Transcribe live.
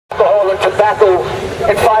tobacco,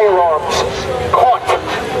 and firearms, caught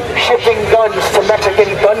shipping guns to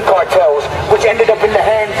Mexican gun cartels, which ended up in the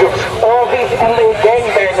hands of all these LA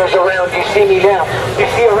gangbangers around. You see me now. You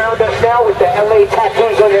see around us now with the LA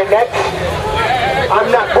tattoos on their necks. I'm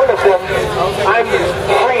not one of them. I'm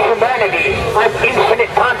free humanity. I'm infinite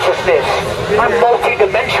consciousness. I'm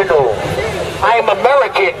multidimensional. I am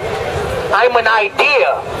American. I'm an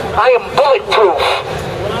idea. I am bulletproof.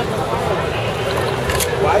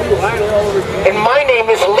 And my name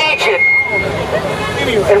is Legion.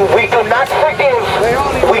 And we do not forgive.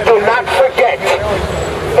 We do not forget.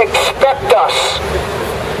 Expect us.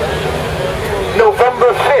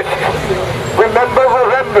 November 5th. Remember,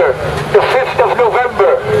 the 5th of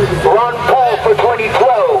November. Ron Paul for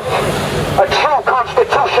 2012. A true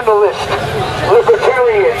constitutionalist.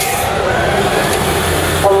 Libertarian.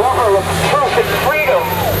 A lover of truth and freedom.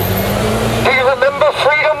 Do you remember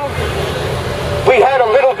freedom? We had a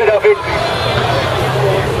little bit of it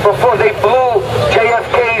before they blew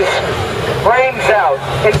JFK's brains out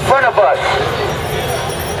in front of us.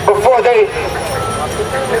 Before they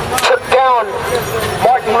took down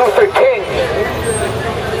Martin Luther King.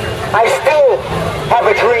 I still have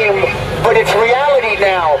a dream, but it's reality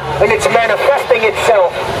now, and it's manifesting itself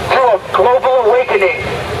through a global awakening,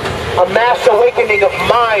 a mass awakening of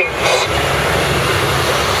minds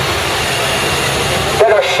that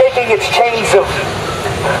are shaking its chains of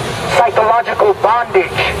psychological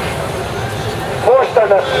bondage forced on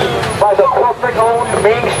us by the corporate-owned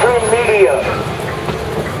mainstream media,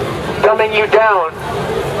 dumbing you down.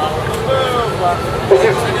 This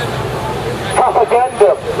is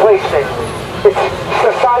propaganda placement. It's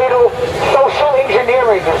societal, social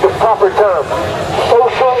engineering is the proper term.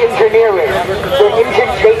 Social engineering.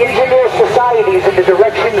 They engineer societies in the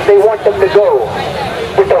directions they want them to go.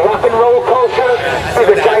 With the rock and roll culture, with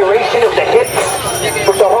the gyration of the hits,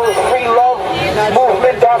 with the whole free love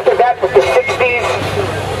movement after that, with the 60s,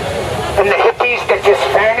 and the hippies that just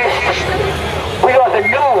vanished. We are the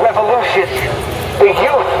new revolution. The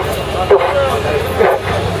youth,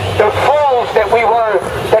 the fools that we were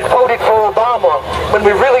that voted for Obama, when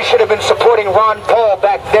we really should have been supporting Ron Paul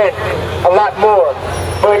back then a lot more.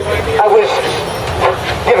 But I was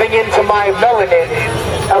giving in to my melanin.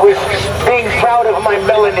 I was being proud of my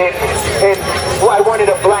melanin, and I wanted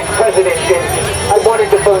a black president, and I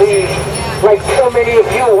wanted to believe, like so many of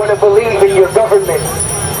you want to believe in your government,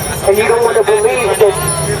 and you don't want to believe that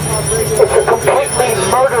it's a completely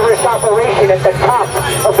murderous operation at the top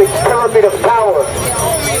of its pyramid of power.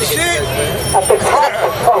 At the top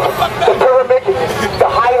of the pyramid, the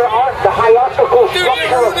hierarchical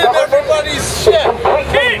structure of government is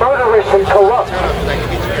completely murderous and corrupt.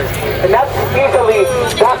 And that's easily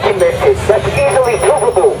documented. That's easily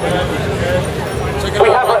provable. We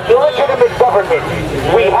have an illegitimate government.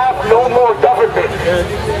 We have no more government.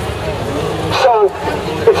 So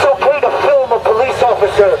it's okay to film a police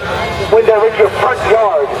officer when they're in your front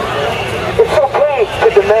yard. It's okay to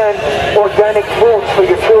demand organic foods for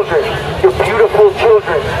your children, your beautiful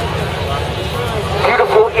children.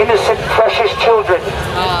 Beautiful, innocent, precious children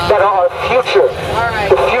that are our future,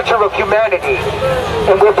 the future of humanity.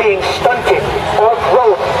 And we're being stunted. Our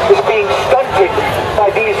growth is being stunted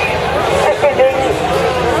by these sickening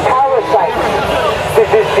parasites. The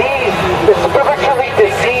disease, the spiritually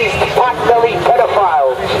diseased pot-bellied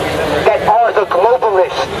pedophiles that are the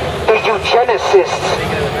globalists, the eugenicists,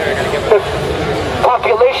 the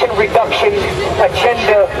population reduction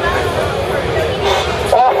agenda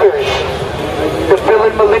authors, the Bill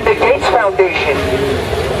and Melinda Gates Foundation,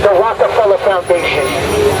 the Rockefeller Foundation.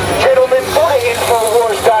 Gentlemen, go to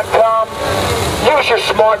Infowars.com. Use your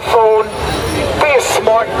smartphone. Be a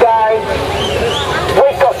smart guy.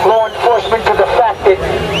 Wake up law enforcement to the fact that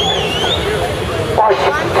our